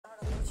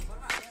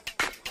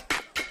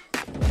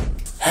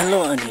Hello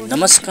अनि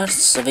नमस्कार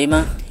सबैमा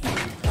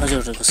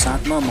हजुरहरूको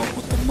साथमा म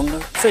उत्तम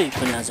मङ्गल फेरि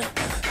पनि आज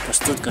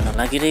प्रस्तुत गर्न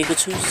लागिरहेको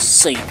छु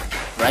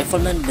शहीद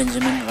rifleman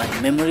Benjamin Rai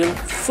memorial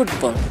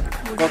football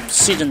cup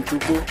season 2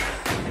 को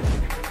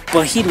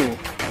पहिलो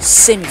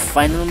सेमी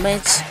फाइनल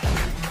म्याच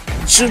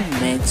जुन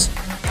म्याच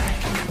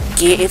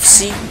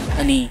केएफसी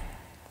अनि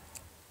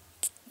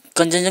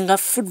कञ्चनजङ्घा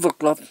फुटबल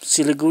क्लब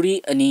सिलगढी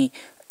अनि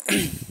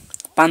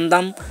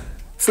पान्दाम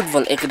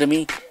फुटबल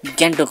एकाडेमी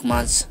गान्तोकमा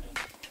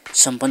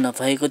सम्पन्न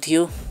भएको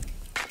थियो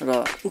र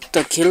उक्त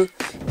खेल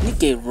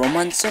निकै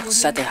रोमाञ्चक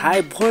साथै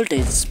हाई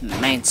भोल्टेज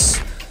म्याच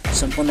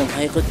सम्पन्न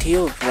भएको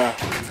थियो र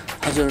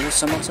हजुरहरू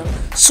समक्ष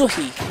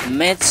सोही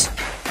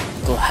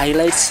म्याचको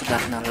हाइलाइट्स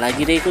राख्न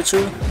लागिरहेको छु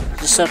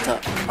जसर्थ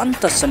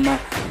अन्तसम्म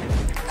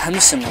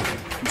हामीसँग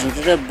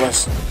जोडेर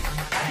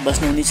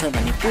बस्नुहुनेछ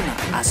भन्ने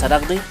पुनः आशा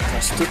राख्दै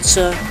प्रस्तुत छ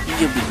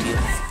यो भिडियो।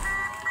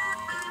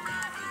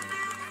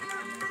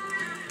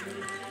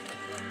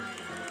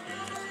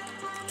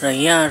 र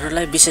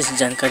यहाँहरूलाई विशेष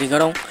जानकारी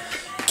गरौँ,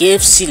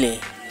 केएफसीले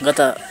गत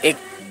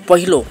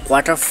पहिलो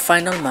क्वार्टर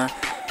फाइनलमा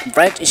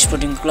ब्राइट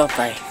स्पोर्टिङ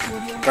क्लबलाई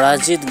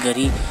पराजित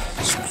गरी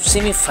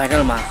सेमी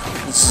फाइनलमा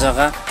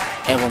जग्गा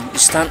एवं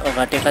स्थान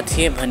ओगटेका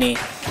थिए भने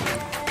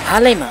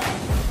हालैमा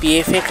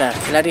पिएफएका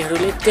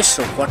खेलाडीहरूले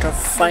तेस्रो क्वार्टर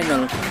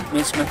फाइनल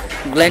म्याचमा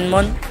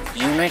ग्लेनमन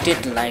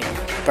युनाइटेडलाई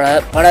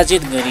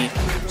पराजित गरी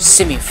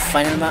सेमी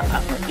फाइनलमा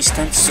आफ्नो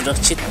स्थान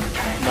सुरक्षित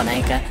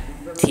बनाएका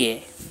थिए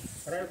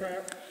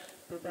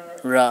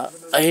र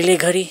अहिले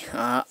घरि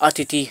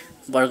अतिथि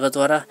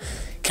वर्गद्वारा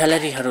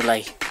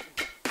खेलाडीहरूलाई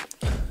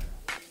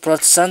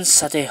प्रोत्साहन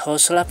साथै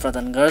हौसला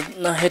प्रदान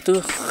गर्न हेतु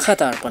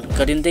खाता अर्पण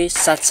गरिँदै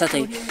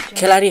साथसाथै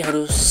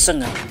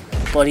खेलाडीहरूसँग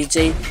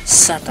परिचय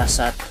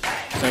साटासाट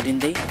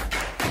गरिँदै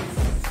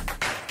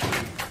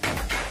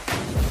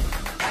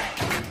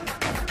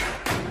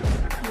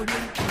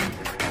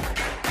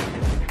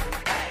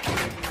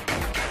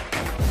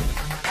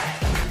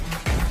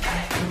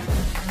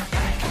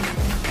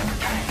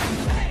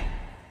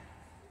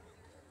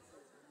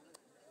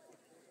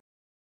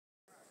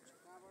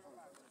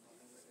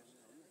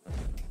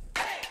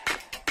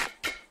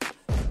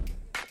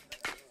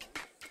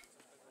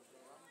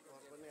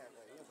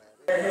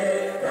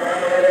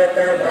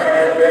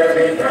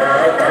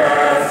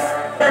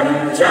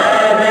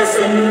पंजाब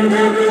सिंध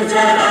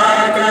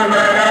गुजरात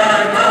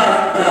मराठा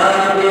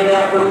द्राविड़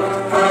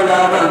उत्कल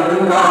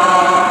गंगा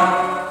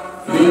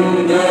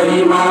विंध्य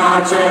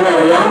हिमाचल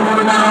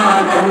यमुना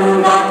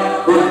गंगा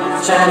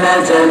उच्चल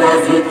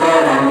जलधि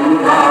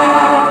तरंगा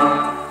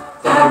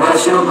तव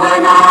शुभ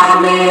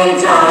नामे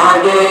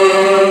जागे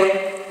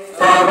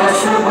तव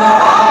शुभ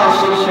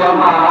आशीष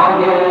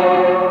मागे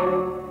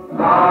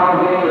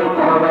गावे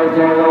तव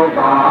जय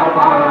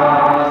गाथा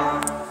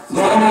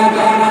जन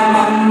गण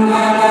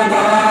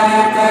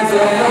मंगलदायक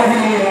जय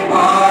हे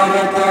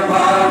भारत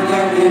भाग्य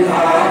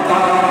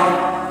विधाता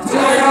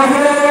जय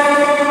हे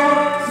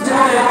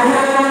जय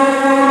हे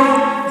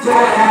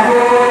जय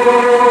हे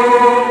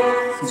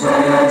जय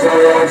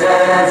जय जय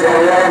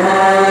जय हे।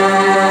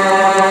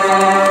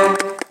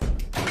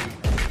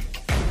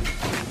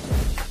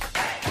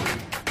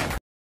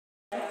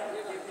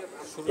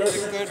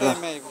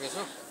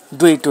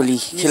 दुई टोली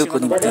खेलको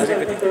निम्ति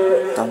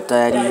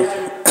तयारी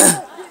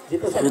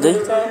हुँदै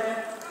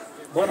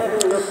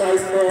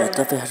र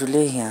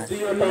तपाईहरूले यहाँ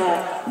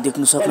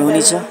देख्न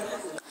सक्नुहुनेछ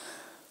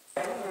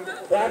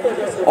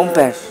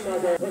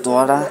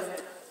अम्पायरद्वारा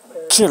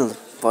खेल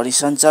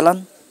परिसञ्चालन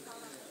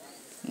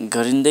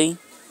गरिँदै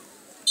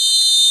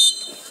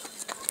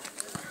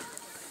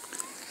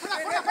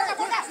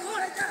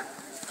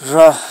र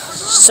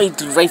शहीद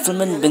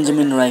rifleman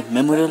Benjamin Rai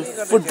memorial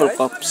football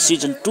cup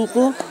season 2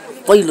 को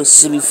पहिलो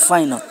सेमी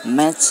फाइनल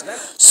म्याच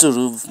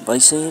सुरु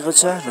भइसकेको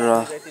छ र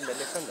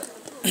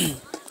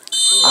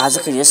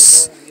आजको यस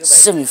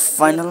सेमी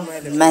फाइनल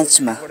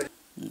म्याचमा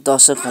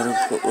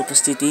दर्शकहरूको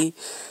उपस्थिति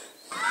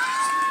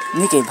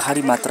निकै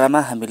भारी मात्रामा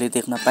हामीले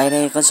देख्न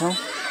पाइरहेका छौँ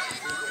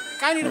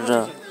र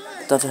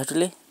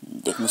तपाईहरूले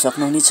देख्न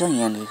सक्नुहुनेछ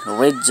यहाँनिर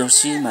रेड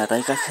जर्सीमा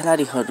रहेका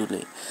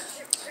खेलाडीहरूले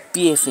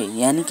पिएफए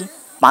यानि कि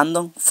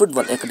पान्दङ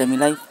फुटबल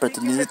एकाडेमीलाई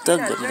प्रतिनिधित्व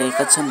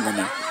गरिरहेका छन्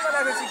भने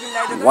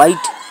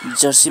व्हाइट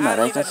जर्सीमा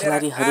रहेका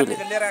खेलाडीहरूले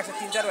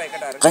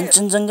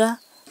कञ्चनजङ्घा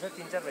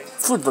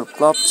फुटबल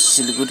क्लब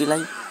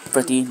सिलगढीलाई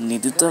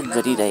प्रतिनिधित्व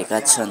गरिरहेका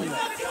छन्।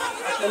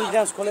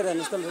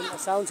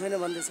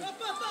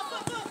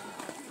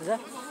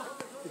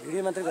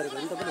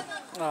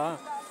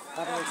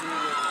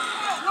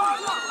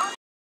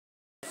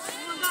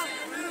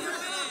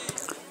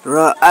 र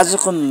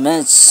आजको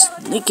म्याच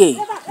निकै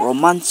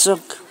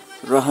रोमाञ्चक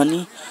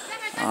रहने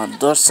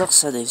दर्शक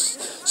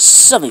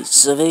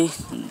सबै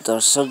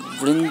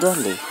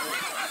दर्शकवृन्दले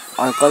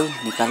अड्कल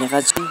निकालेका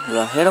छन् र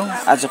हेरौँ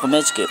आजको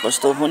म्याच के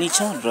कस्तो हुनेछ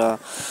र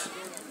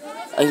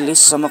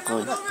अहिलेसम्मको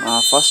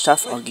फर्स्ट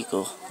हाफ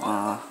अघिको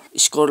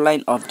स्कोर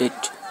लाइन अपडेट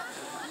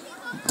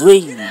दुवै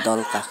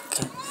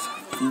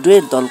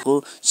दलको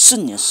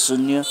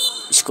 0-0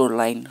 स्कोर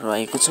लाइन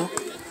रहेको छ।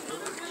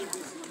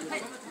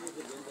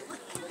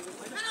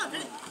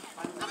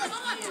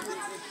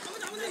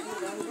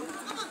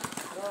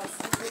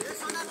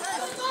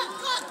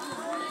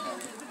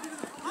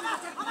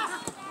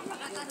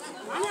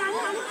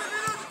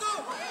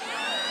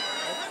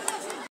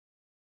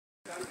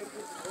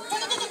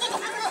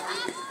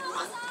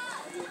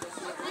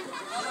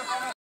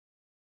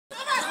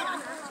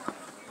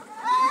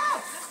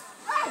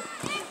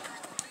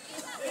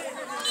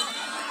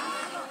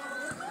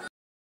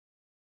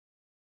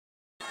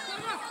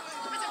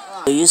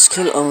 यस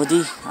खेल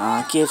अवधि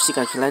केएफसी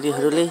का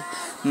खेलाडीहरूले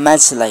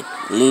म्याचलाई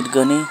लिड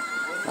गर्ने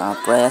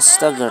प्रयास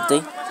त गर्दै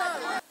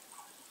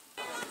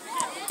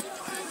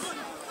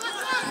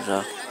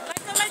र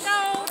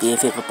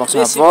केएफसी को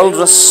पक्षमा बल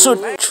र सुट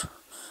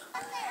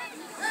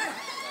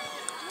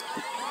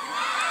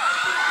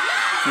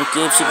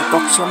केएफसी को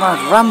पक्षमा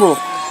राम्रो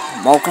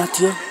मौका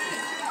थियो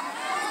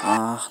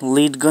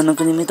लिड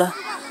गर्नको निमित्त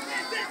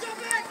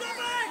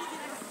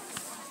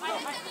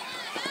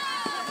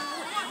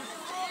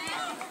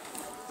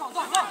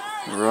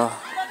र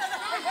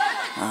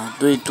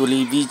दुई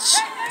टोली बीच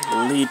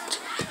लिड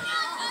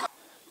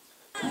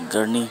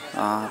गर्ने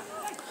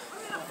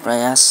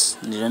प्रयास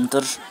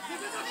निरन्तर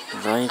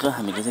रहेको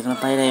हामीले देख्न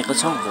पाइरहेका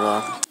छौं र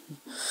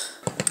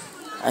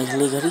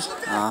अहिले घडी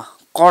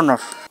कर्नर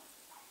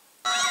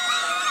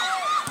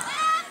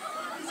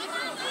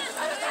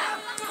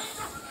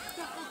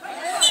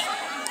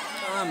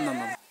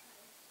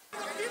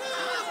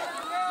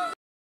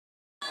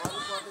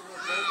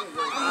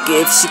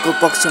केएफसी को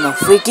पक्षमा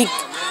फ्री किक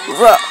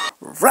र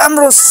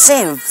राम्रो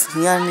सेभ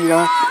यहाँनिर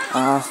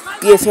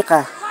पिएफए का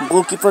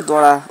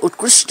गोलकिपरद्वारा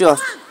उत्कृष्ट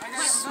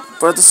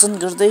प्रदर्शन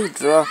गर्दै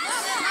र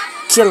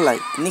खेललाई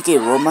निकै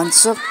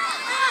रोमाञ्चक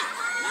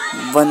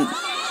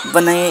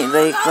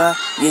बनाइरहेका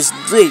यस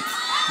दुई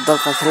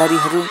दलका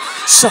खेलाडीहरू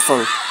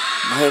सफल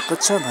भएको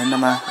छ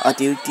भन्नमा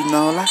अतियुक्ति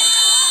नहोला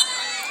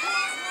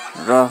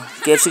र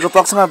केएफसी को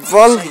पक्षमा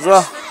बल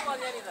र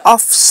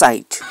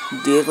अफसाइड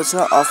दिएको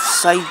छ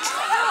अफसाइड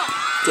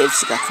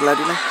केएफसी का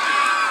खेलाडीलाई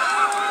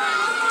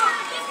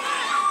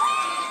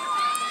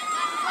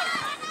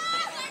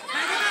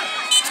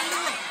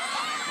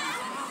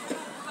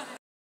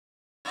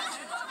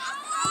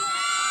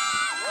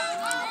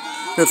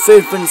र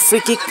फेरि पनि फ्री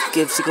किक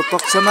केएफसी को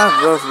पक्षमा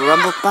र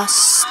राम्रो पास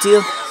थियो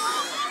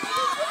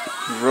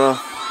र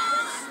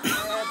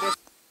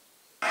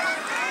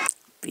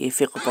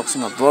पिएफए को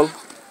पक्षमा बल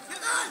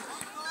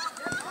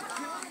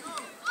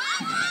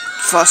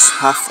फर्स्ट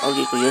हाफ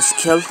अघिको यस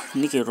खेल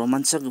निकै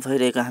रोमाञ्चक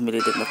भइरहेको हामीले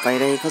देख्न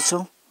पाइरहेका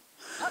छौं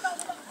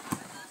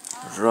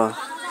र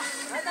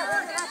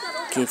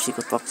केएफसी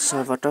को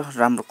पक्षबाट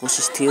राम्रो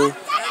कोसिस थियो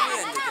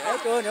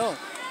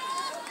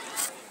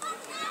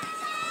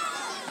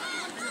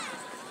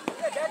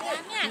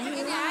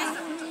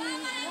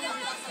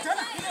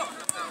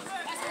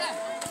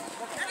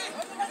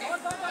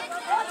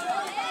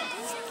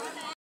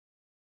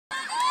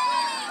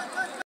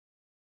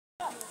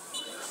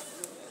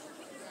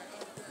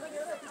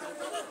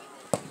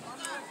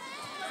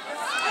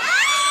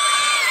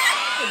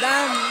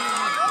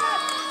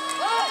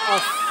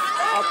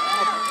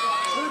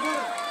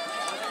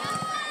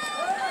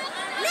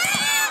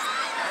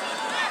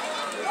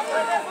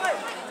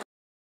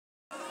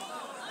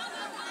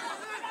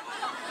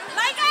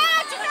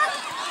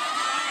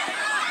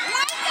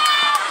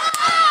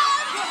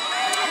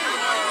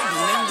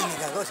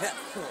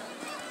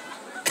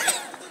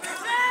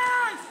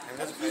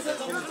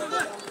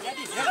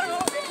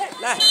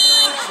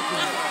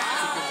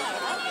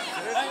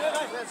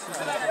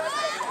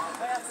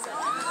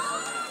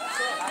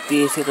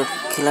पिएफए को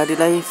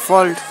खेलाडीलाई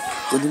फल्ट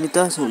को निमित्त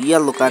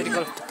येलो कार्ड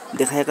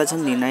देखाएका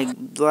छन्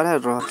निर्णायकद्वारा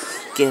र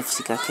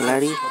केएफसी का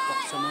खेलाडी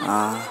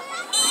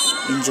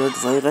इन्जर्ड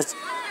भएका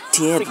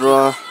थिए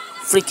र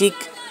फ्री किक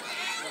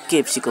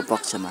केएफसी को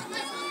पक्षमा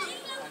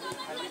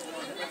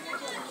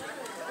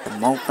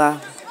मौका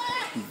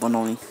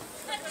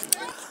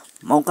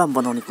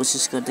बनाउने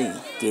कोसिस गर्दै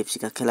केएफसी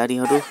का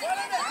खेलाडीहरू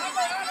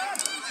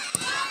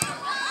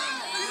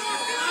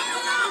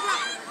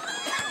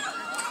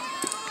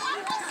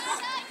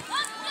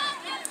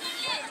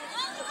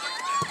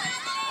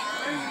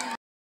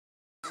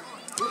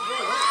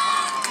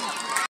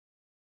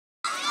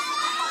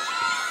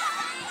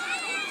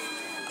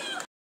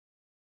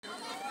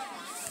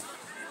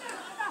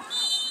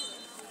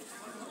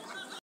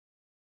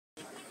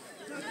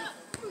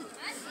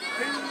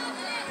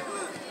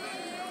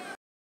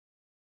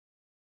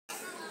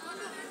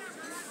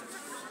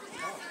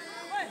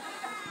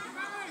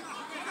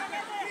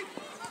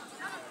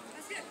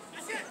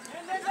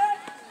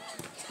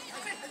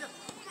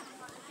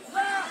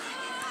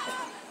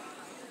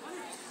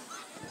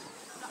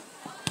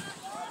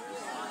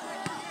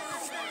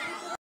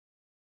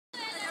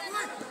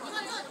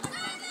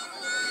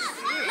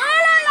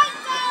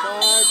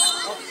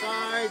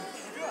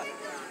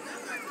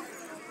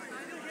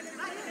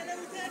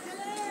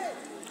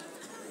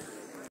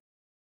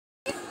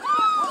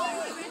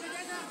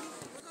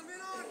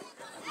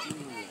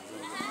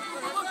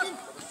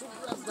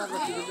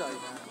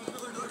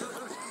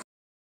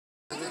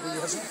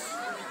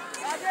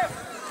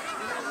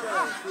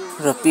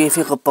र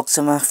पिएफए को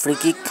पक्षमा फ्री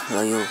किक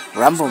र यो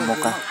राम्रो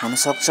मौका हुन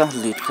सक्छ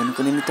लिड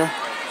गर्नको निमित्त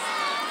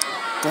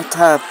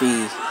तथापि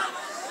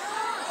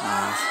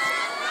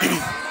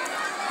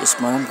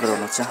स्मरण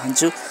गराउन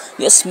चाहन्छु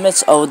यस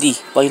म्याच अवधि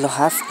पहिलो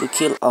हाफको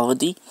खेल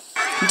अवधि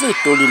दुई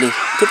टोलीले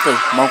थुप्रै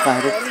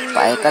मौकाहरू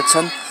पाएका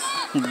छन्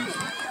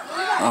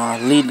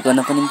लिड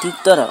गर्नको निम्ति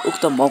तर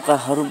उक्त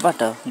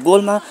मौकाहरूबाट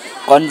गोलमा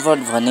कन्भर्ट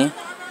भने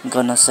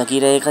गर्न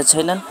सकिरहेका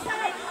छैनन्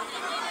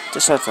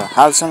त्यसर्थ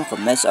हालसम्मको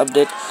म्याच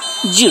अपडेट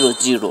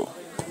 0-0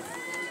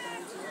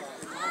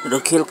 र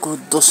खेलको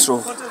दोस्रो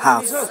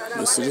हाफ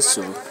यसरी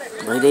सुरु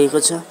भइरहेको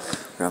छ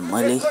र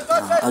मैले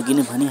अघि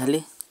नै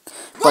भनिहालेँ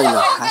पहिलो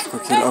हाफको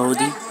खेल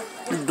अवधि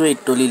दुवै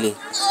टोलीले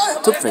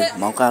थुप्रै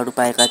मौकाहरू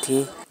पाएका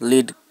थिए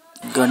लिड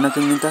गर्नको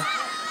निमित्त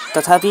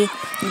तथापि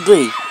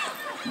दुवै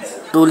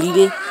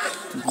टोलीले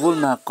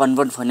गोलमा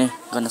कन्भर्ट भने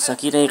गर्न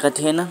सकिरहेका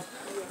थिएन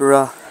र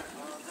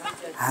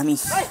हामी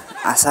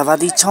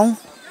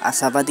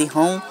आशावादी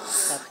हौं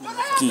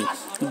कि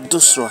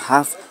दोस्रो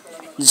हाफ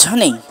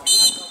झनै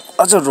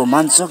अझ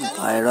रोमाञ्चक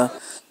भएर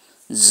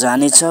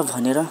जानेछ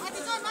भनेर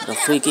र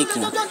फ्री किक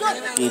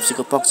केएफसी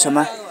को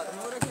पक्षमा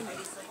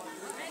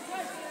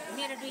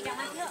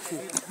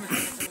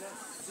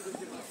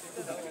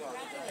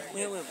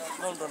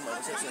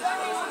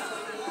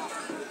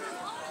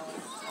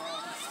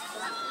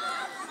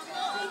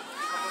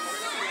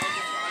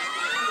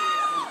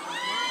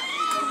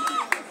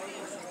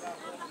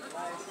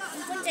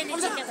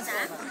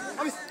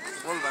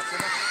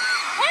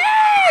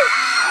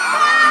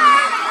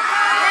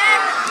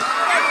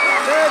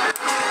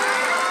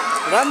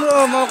राम्रो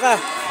मौका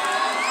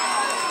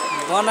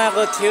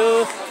बनाएको थियो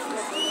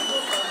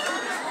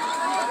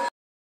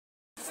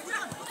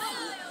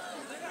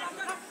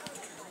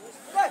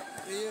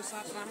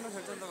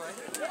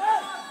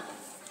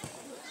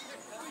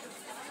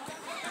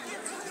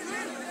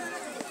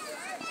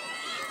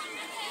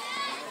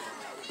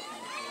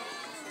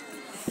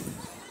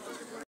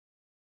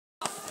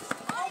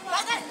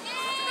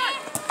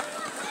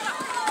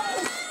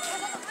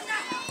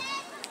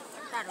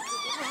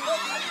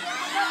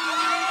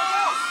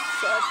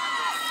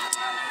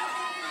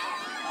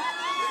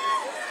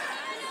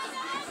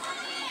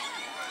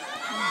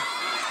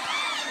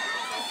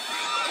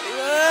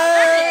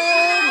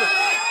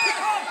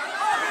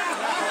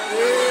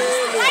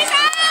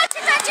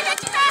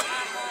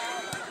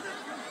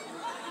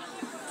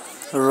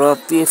र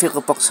पीएफए को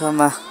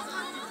पक्षमा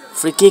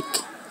फ्री किक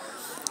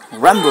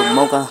राम्रो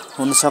मौका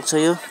हुन सक्छ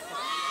यो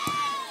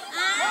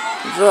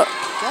र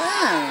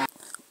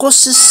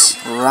कोसिस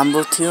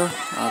राम्रो थियो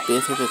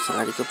पीएफए को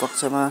खेलाडीको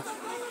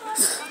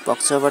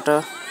पक्षबाट र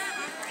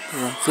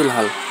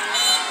फिलहाल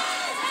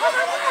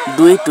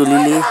दुवै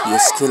टोलीले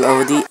यस खेल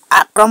अवधि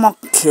आक्रामक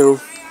खेल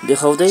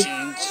देखाउँदै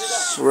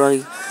र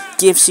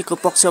केएफसी को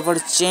पक्षबाट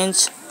change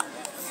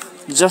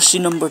Jersey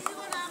number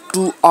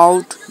 2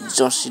 out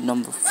Jersey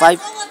number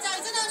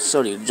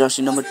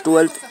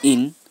 12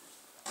 in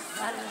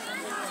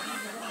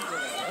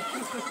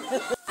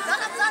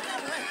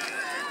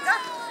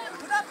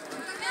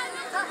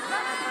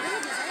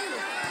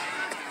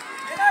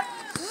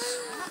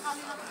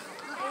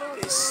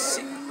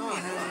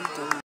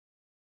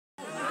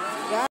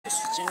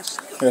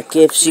र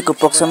केएफसी को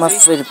पक्षमा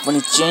फेरि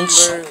पनि change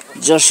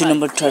Jersey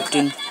number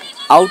 13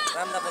 out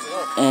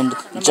and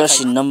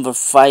Jersey number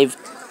 5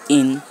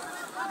 in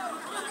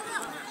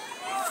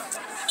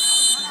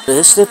र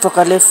यस्तै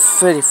प्रकारले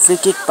फेरि फ्री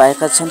किक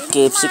पाएका छन्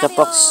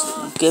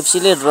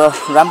केएफसीले र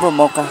राम्रो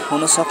मौका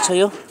हुन सक्छ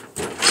यो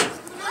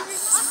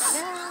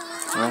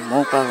र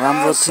मौका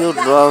राम्रो थियो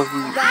र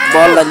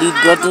बललाई लिड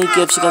गर्दै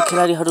केएफसी का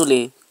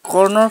खेलाडीहरूले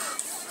कर्नर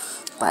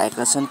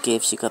पाएका छन्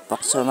केएफसी का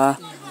पक्षमा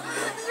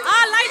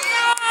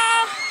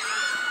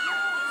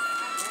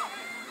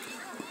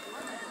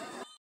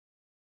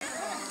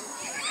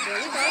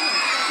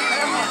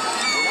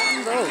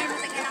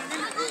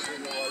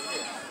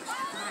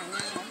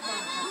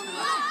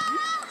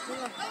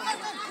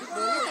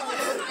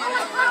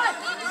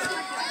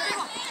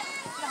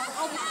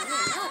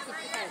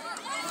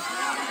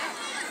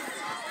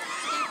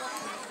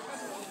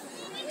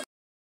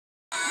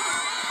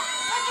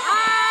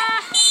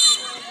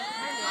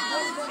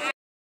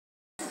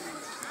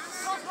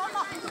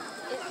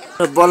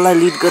बललाई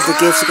लिड गर्दै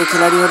केएफसी का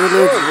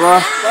खेलाडीहरूले र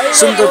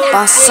सुन्दर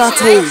पास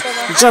साथै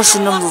जर्सी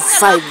नम्बर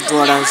 5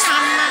 द्वारा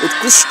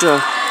उत्कृष्ट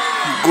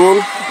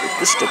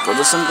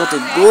प्रदर्शन गर्दै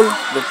गोल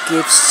र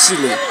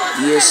केएफसीले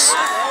यस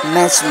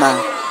म्याचमा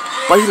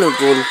पहिलो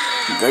गोल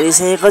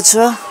गरिसकेको छ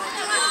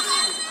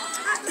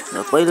र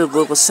पहिलो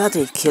गोलको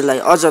साथै खेललाई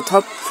अझ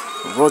थप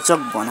रोचक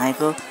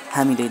बनाएको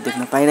हामीले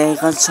देख्न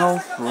पाइरहेका छौं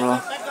र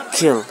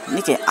खेल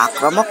निकै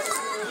आक्रामक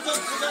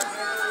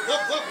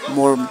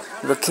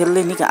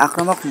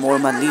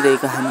मोडमा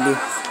लिइरहेको हामीले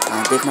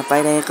देख्न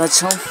पाइरहेका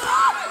छौं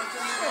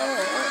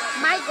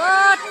my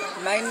God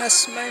minus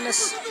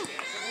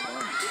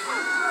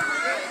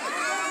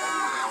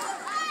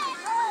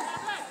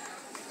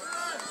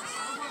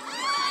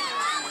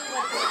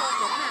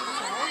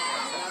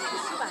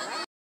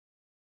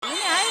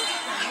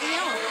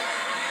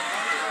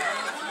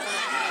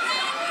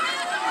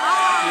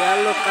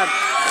yellow card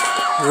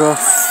र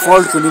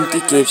फल्टको निम्ति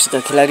केएफसी का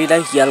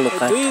खेलाडीलाई येलो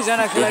कार्ड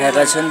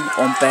देखाएका छन्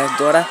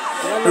अम्पायरद्वारा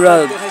र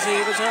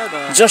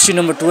जर्सी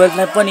नम्बर 12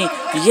 लाई पनि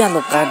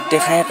येलो कार्ड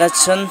देखाएका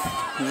छन्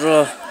र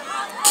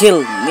खेल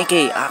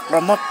निकै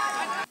आक्रामक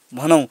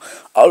भनौं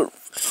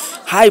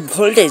हाई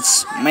भोल्टेज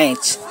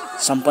म्याच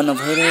सम्पन्न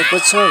भइरहेको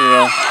छ र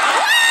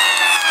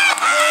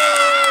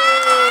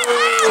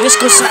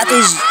यसको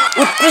साथै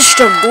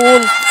उत्कृष्ट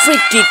गोल फ्री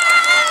किक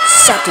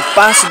साथै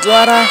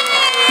पासद्वारा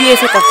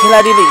पिएफएका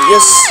खेलाडीले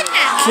यस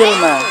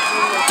खेलमा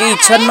केही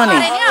क्षणमा नै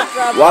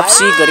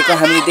वापसी गरेको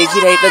हामीले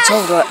देखिरहेका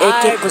छौँ र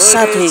एक-एकको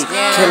साथै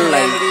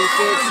खेललाई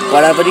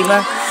बराबरीमा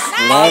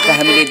ल्याएका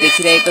हामीले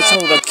देखिरहेका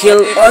छौँ र खेल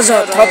अझ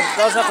थप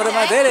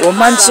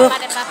रोमाञ्चक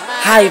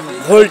हाई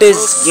भोल्टेज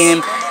गेम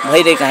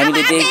भइरहेको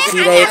हामीले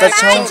देखिरहेका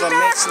छौँ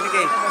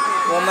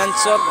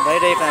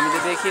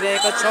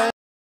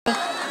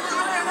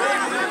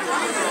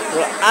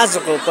र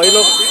आजको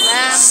पहिलो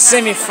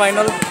सेमी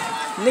फाइनल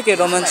निकै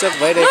रोमाञ्चक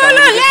भइरहेको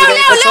हामीले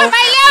देखिरहेका छौँ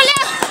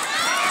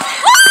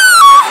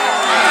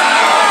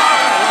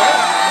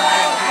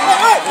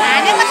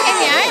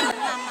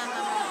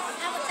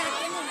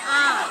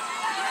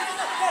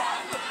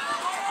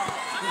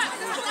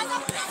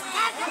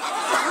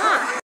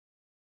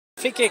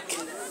फ्री किक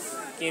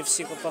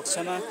केएफसीको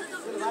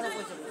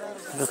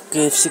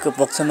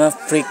पक्षमा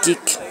फ्री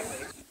किक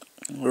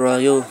र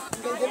यो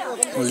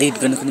लिड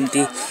गर्नको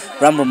निम्ति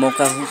राम्रो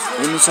मौका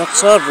हुन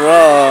सक्छ र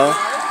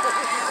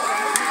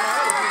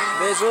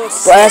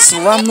प्रयास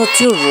राम्रो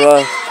थियो र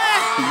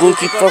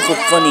गोलकिपरको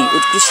पनि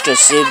उत्कृष्ट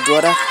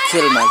सेभद्वारा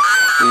खेलमा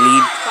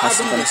लिड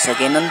हासिल गर्न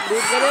सकेनन्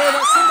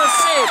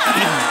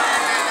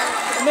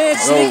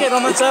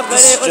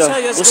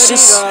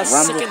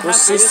राम्रो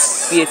कोसिस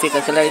पिएफएका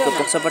खेलाडीको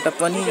पक्षबाट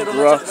पनि र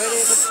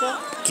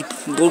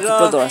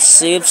गोलकिपरद्वारा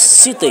सेभ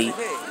सितै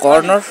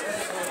कर्नर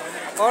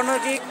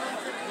किक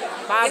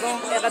पागोङ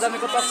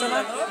एकाडमीको पक्षमा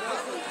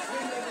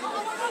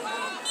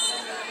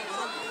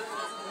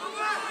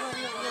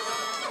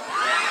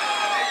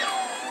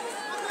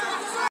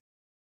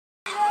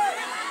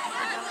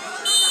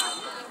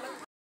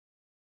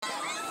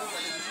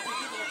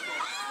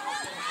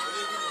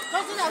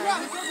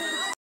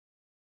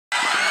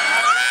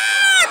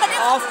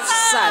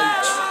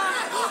offside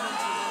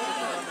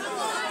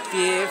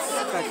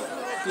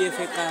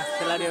पिएफएका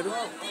खेलाडीहरू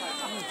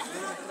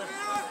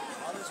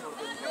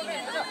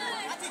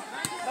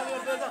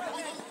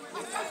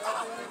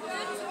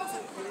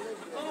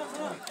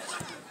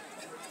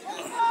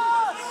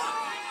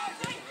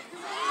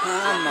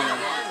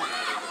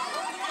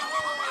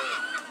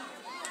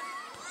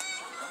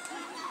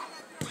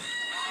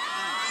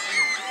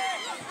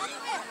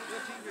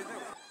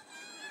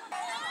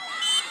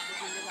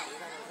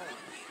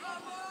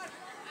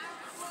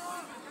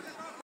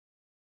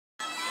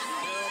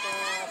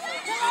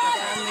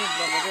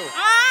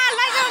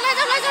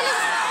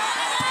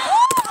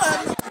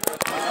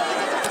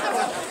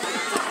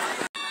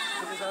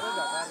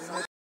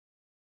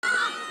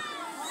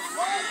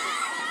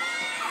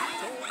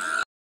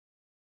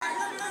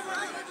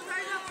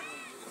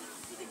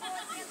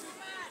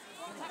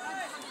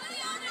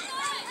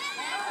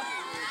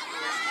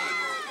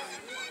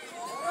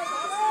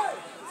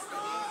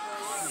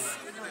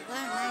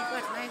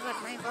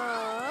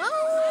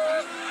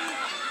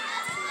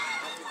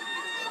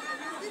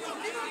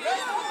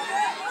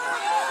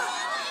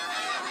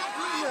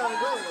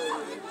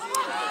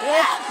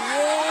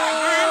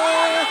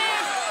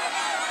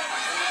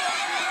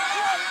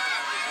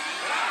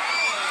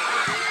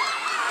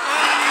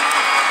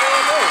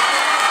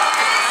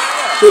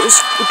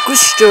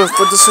उत्कृष्ट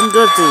प्रदर्शन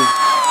गर्दै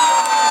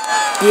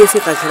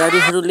पिएफएका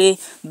खेलाडीहरूले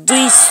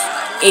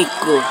 2-1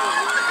 को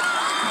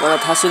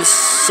बढत हासिल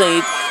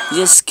सहित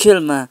यस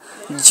खेलमा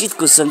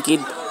जितको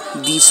सङ्केत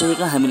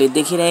दिइसकेका हामीले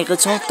देखिरहेका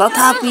छौँ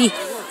तथापि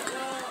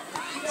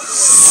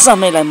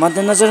समयलाई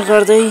मध्यनजर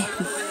गर्दै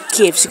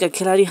केएफसीका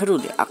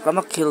खेलाडीहरूले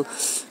आक्रामक खेल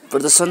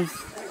प्रदर्शन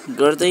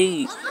गर्दै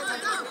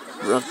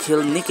र खेल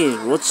निकै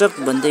रोचक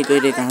बन्दै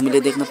गइरहेका हामीले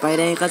देख्न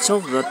पाइरहेका छौँ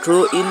र थ्रो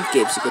इन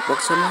केएफसीको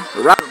पक्षमा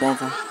राम्रो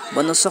मौका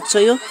बन्न सक्छ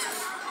यो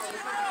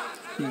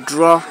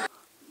ड्र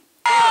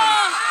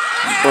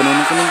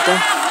बनाउनको निम्ति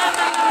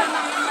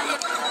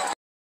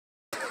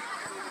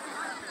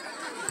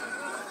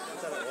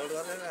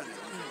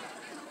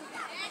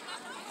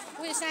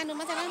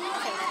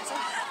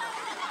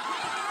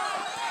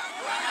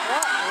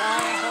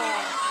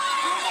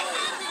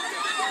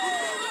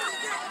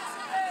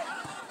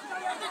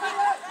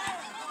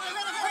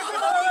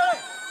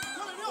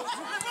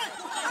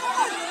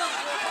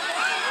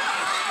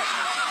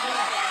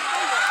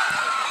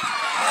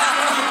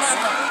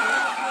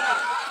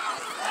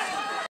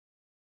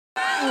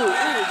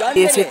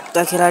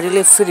केएफसीका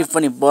खेलाडीले फेरि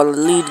पनि बल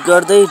लिड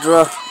गर्दै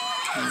र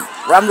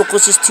राम्रो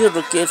कोसिस थियो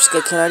र केएफसीका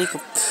खेलाडीको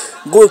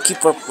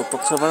गोलकिपरको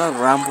पक्षबाट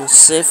राम्रो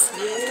सेभ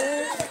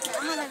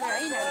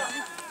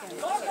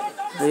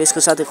र यसको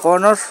साथै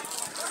कर्नर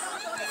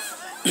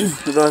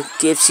र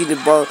केएफसीले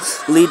बल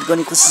लिड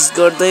गर्ने कोसिस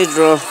गर्दै र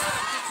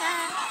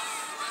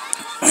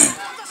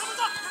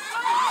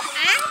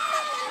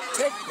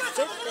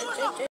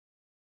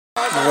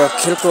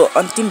खेलको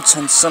अन्तिम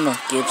क्षणसम्म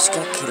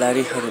केएफसीका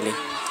खेलाडीहरूले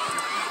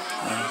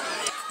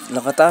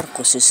लगातार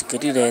कोसिस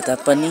गरिरहे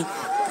तापनि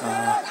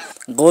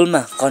गोलमा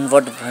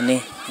कन्भर्ट भने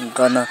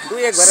गर्न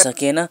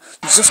सकेन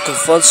जसको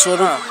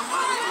फलस्वरूप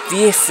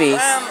पिएफए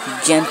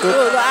गान्तोक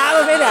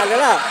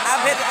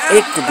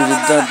 1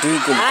 विरुद्ध 2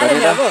 गोल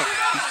गरेर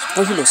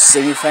पहिलो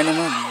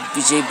सेमिफाइनलमा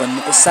विजयी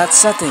बन्नुको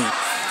साथसाथै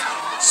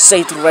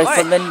शहीद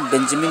rifleman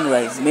Benjamin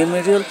Rai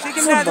memorial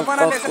football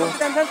क्लबको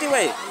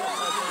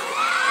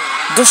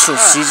दोस्रो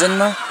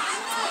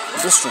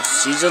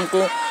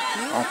सिजनको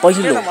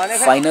पहिलो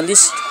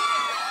फाइनलिस्ट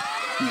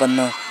बन्न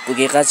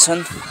पुगेका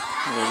छन्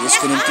र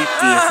यसको निम्ति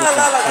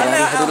पिएफएका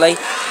खेलाडीहरूलाई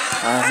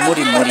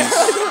मोरी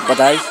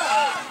बधाई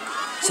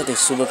साथै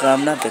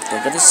शुभकामना व्यक्त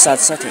गर्दै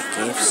साथसाथै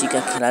केएफसीका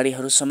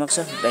खेलाडीहरू समक्ष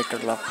बेटर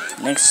लक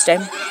नेक्स्ट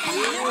टाइम।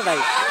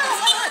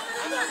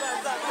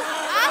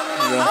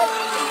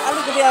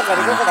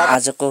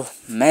 आजको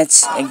म्याच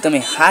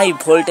एकदमै हाई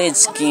भोल्टेज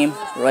गेम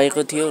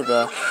रहेको थियो र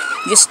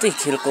यस्तै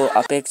खेलको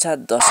अपेक्षा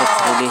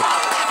दर्शकहरूले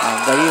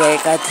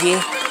गरिरहेका थिए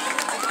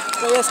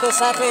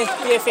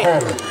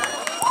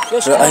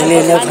र अहिले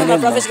भने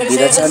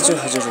बिदा चाहन्छु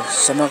हजुर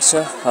समक्ष।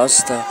 हस्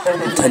त,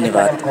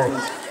 धन्यवाद।